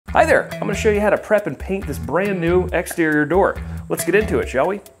Hi there, I'm going to show you how to prep and paint this brand new exterior door. Let's get into it, shall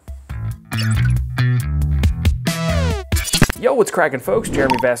we? Yo, what's cracking folks?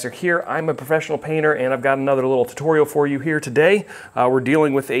 Jeremy Vassar here. I'm a professional painter and I've got another little tutorial for you here today. We're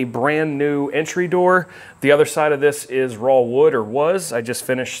dealing with a brand new entry door. The other side of this is raw wood, or was. I just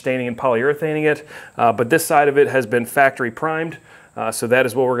finished staining and polyurethaning it, but this side of it has been factory primed. So that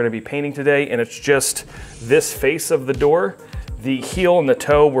is what we're going to be painting today, and it's just this face of the door. The heel and the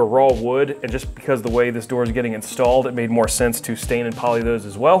toe were raw wood, and just because the way this door is getting installed, it made more sense to stain and poly those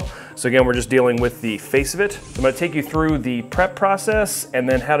as well. So again, we're just dealing with the face of it. So I'm going to take you through the prep process and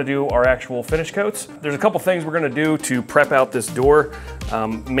then how to do our actual finish coats. There's a couple things we're going to do to prep out this door.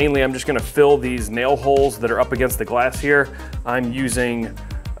 Mainly, I'm just going to fill these nail holes that are up against the glass here. I'm using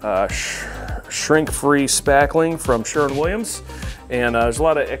shrink-free spackling from Sherwin-Williams. And there's a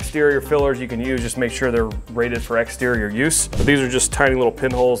lot of exterior fillers you can use, just make sure they're rated for exterior use. But these are just tiny little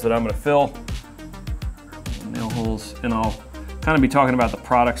pinholes that I'm gonna fill. Nail holes, and I'll kind of be talking about the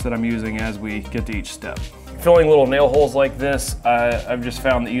products that I'm using as we get to each step. Filling little nail holes like this, I've just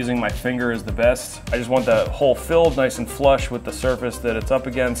found that using my finger is the best. I just want the hole filled nice and flush with the surface that it's up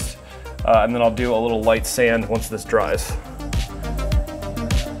against, and then I'll do a little light sand once this dries.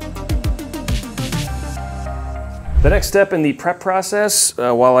 The next step in the prep process,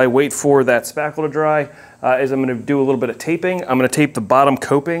 while I wait for that spackle to dry, is I'm going to do a little bit of taping. I'm going to tape the bottom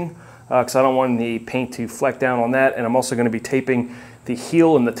coping because I don't want the paint to fleck down on that, and I'm also going to be taping the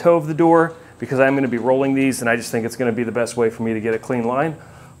heel and the toe of the door because I'm going to be rolling these, and I just think it's going to be the best way for me to get a clean line.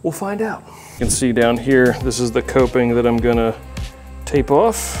 We'll find out. You can see down here, this is the coping that I'm going to tape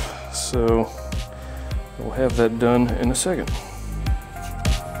off, so we'll have that done in a second.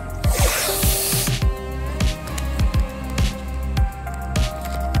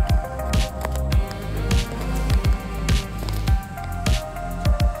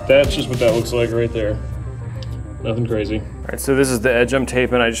 That's just what that looks like right there. Nothing crazy. All right, so this is the edge I'm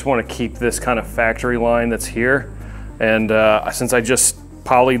taping. I just want to keep this kind of factory line that's here. And since I just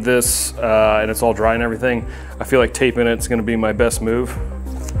polyed this and it's all dry and everything, I feel like taping it's going to be my best move.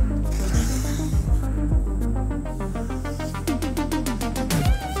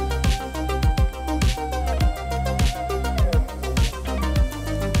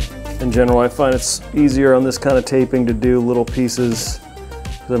 In general, I find it's easier on this kind of taping to do little pieces.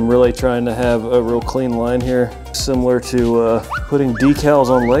 I'm really trying to have a real clean line here, similar to putting decals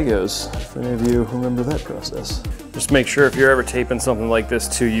on Legos, if any of you remember that process. Just make sure if you're ever taping something like this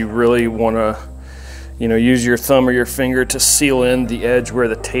too, you really want to, use your thumb or your finger to seal in the edge where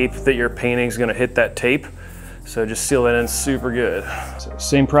the tape that you're painting is going to hit that tape. So just seal that in super good. So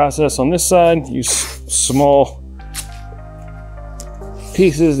same process on this side. Use small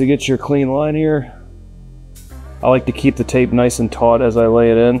pieces to get your clean line here. I like to keep the tape nice and taut as I lay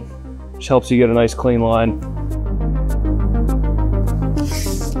it in, which helps you get a nice clean line.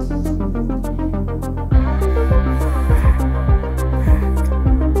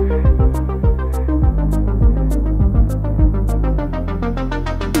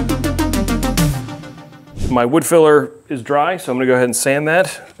 My wood filler is dry, so I'm gonna go ahead and sand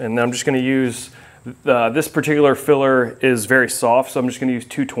that. And then I'm just gonna use, this particular filler is very soft, so I'm just gonna use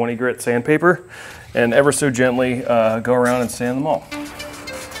 220 grit sandpaper and ever so gently go around and sand them all.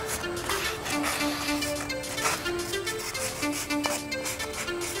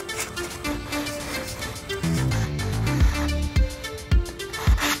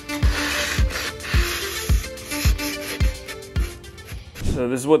 So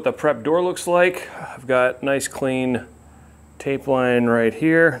this is what the prep door looks like. I've got nice clean tape line right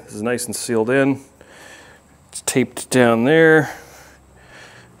here. This is nice and sealed in. It's taped down there.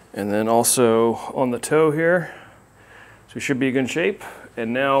 And then also on the toe here. So we should be in good shape.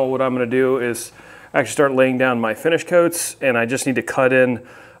 And now what I'm gonna do is actually start laying down my finish coats, and I just need to cut in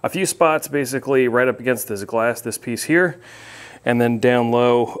a few spots basically right up against this glass, this piece here, and then down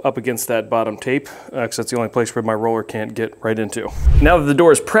low up against that bottom tape, because that's the only place where my roller can't get right into. Now that the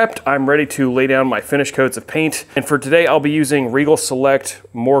door is prepped, I'm ready to lay down my finish coats of paint. And for today, I'll be using Regal Select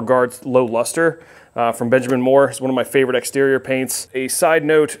More Guard Low Luster. From Benjamin Moore. It's one of my favorite exterior paints. A side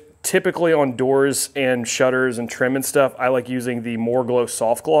note, typically on doors and shutters and trim and stuff, I like using the More Glow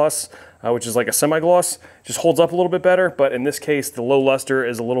Soft Gloss, which is like a semi-gloss. Just holds up a little bit better, but in this case, the low luster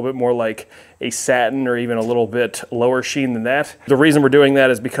is a little bit more like a satin or even a little bit lower sheen than that. The reason we're doing that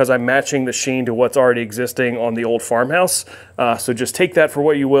is because I'm matching the sheen to what's already existing on the old farmhouse. So just take that for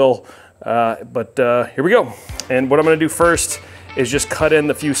what you will, but here we go. And what I'm gonna do first is just cut in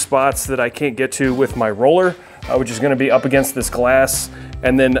the few spots that I can't get to with my roller, which is gonna be up against this glass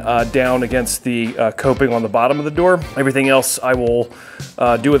and then down against the coping on the bottom of the door. Everything else I will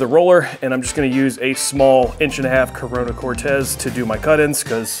do with a roller, and I'm just gonna use a small 1.5" Corona Cortez to do my cut-ins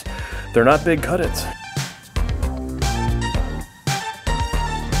because they're not big cut-ins.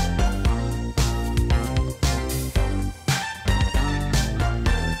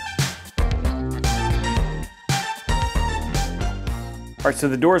 All right, so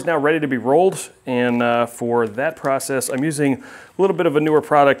the door is now ready to be rolled, and for that process, I'm using a little bit of a newer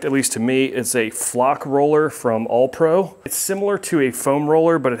product, at least to me. It's a flock roller from All Pro. It's similar to a foam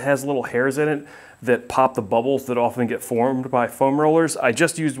roller, but it has little hairs in it that pop the bubbles that often get formed by foam rollers. I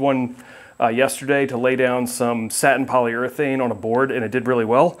just used one yesterday to lay down some satin polyurethane on a board, and it did really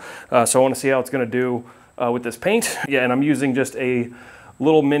well. So I want to see how it's going to do with this paint. Yeah, and I'm using just a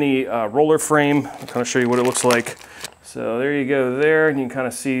little mini roller frame. I'll kind of show you what it looks like. So there you go there, and you can kind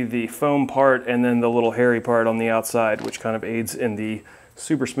of see the foam part and then the little hairy part on the outside, which kind of aids in the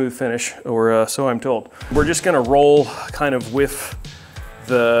super smooth finish, or so I'm told. We're just gonna roll kind of with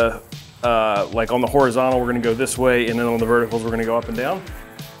the, like on the horizontal, we're gonna go this way, and then on the verticals, we're gonna go up and down.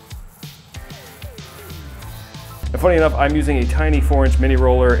 And funny enough, I'm using a tiny 4-inch mini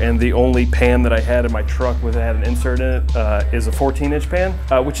roller, and the only pan that I had in my truck that had an insert in it is a 14-inch pan,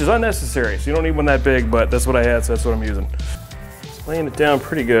 which is unnecessary. So you don't need one that big, but that's what I had, so that's what I'm using. It's laying it down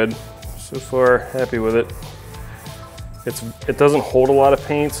pretty good. So far, happy with it. It doesn't hold a lot of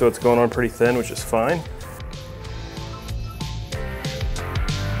paint, so it's going on pretty thin, which is fine.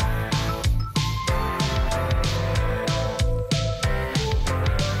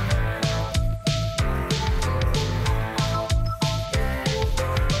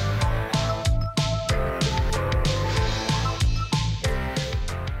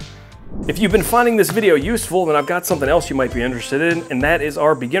 If you've been finding this video useful, then I've got something else you might be interested in, and that is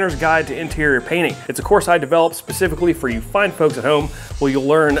our Beginner's Guide to Interior Painting. It's a course I developed specifically for you fine folks at home, where you'll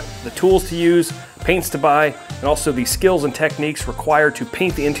learn the tools to use, paints to buy, and also the skills and techniques required to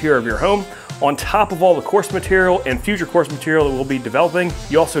paint the interior of your home. On top of all the course material and future course material that we'll be developing,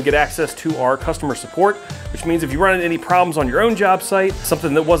 you also get access to our customer support, which means if you run into any problems on your own job site,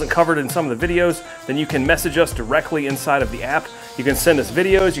 something that wasn't covered in some of the videos, then you can message us directly inside of the app. You can send us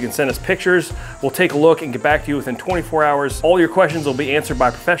videos, you can send us pictures. We'll take a look and get back to you within 24 hours. All your questions will be answered by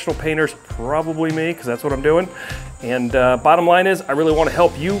professional painters, probably me, because that's what I'm doing. And bottom line is, I really want to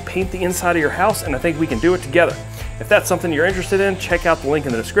help you paint the inside of your house, and I think we can do it together. If that's something you're interested in, check out the link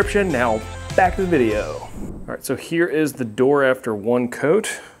in the description. Now, back to the video. All right, so here is the door after one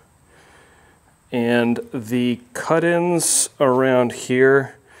coat. And the cut-ins around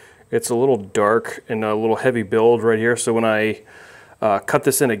here, it's a little dark and a little heavy build right here. So when I cut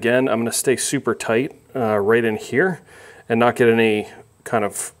this in again, I'm gonna stay super tight right in here and not get any kind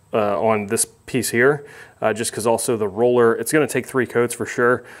of on this piece here, just because also the roller, it's gonna take 3 coats for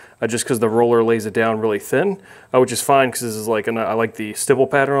sure, just because the roller lays it down really thin, which is fine because this is like, I like the stipple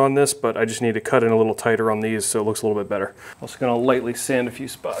pattern on this, but I just need to cut in a little tighter on these so it looks a little bit better. Also gonna lightly sand a few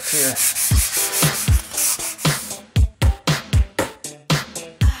spots here.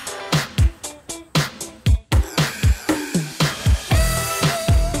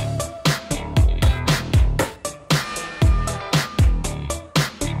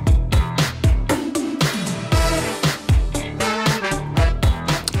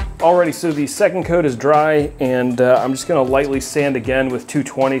 Alrighty, so the second coat is dry, and I'm just gonna lightly sand again with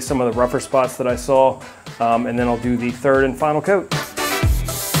 220 some of the rougher spots that I saw, and then I'll do the third and final coat.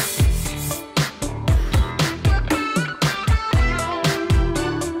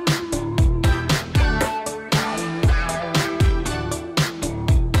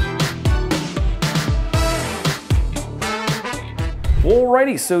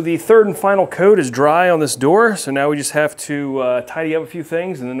 Alrighty, so the third and final coat is dry on this door, so now we just have to tidy up a few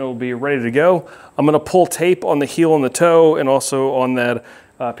things and then it'll be ready to go. I'm going to pull tape on the heel and the toe and also on that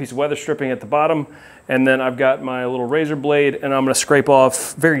piece of weather stripping at the bottom, and then I've got my little razor blade and I'm going to scrape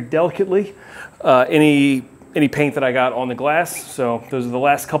off very delicately any paint that I got on the glass. So those are the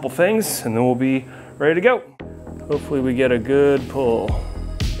last couple things and then we'll be ready to go. Hopefully we get a good pull.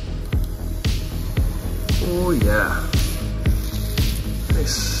 Oh yeah.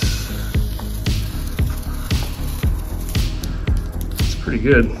 Nice. It's pretty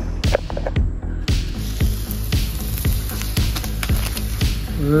good.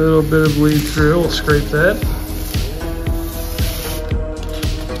 A little bit of bleed through, we'll scrape that.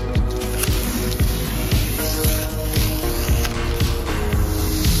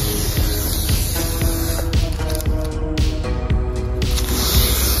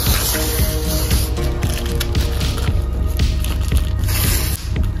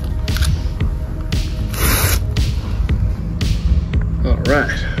 All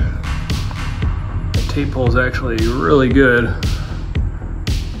mechanical is actually really good.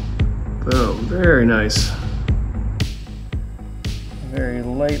 Boom, very nice. Very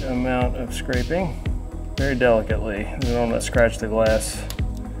light amount of scraping, very delicately. We don't want to scratch the glass.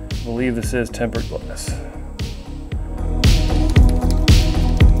 I believe this is tempered glass.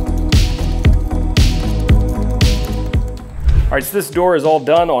 All right, so this door is all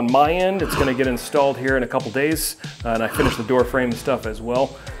done on my end. It's gonna get installed here in a couple days, and I finished the door frame and stuff as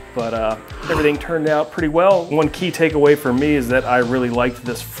well. But everything turned out pretty well. One key takeaway for me is that I really liked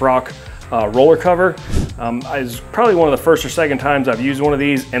this Frock roller cover. It's probably one of the first or second times I've used one of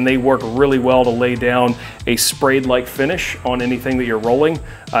these, and they work really well to lay down a sprayed-like finish on anything that you're rolling.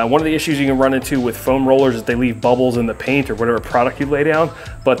 One of the issues you can run into with foam rollers is they leave bubbles in the paint or whatever product you lay down,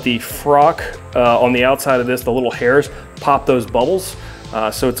 but the Frock on the outside of this, the little hairs, pop those bubbles.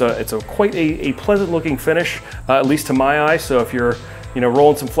 So it's quite a pleasant-looking finish, at least to my eye. So if you're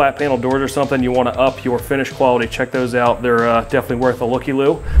rolling some flat panel doors or something, you want to up your finish quality, check those out. They're definitely worth a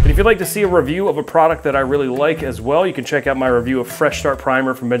looky-loo. And if you'd like to see a review of a product that I really like as well, you can check out my review of Fresh Start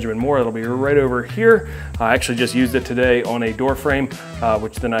Primer from Benjamin Moore. That'll be right over here. I actually just used it today on a door frame,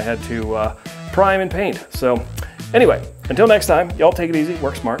 which then I had to prime and paint. So anyway, until next time, y'all take it easy,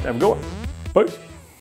 work smart, have a good one. Bye.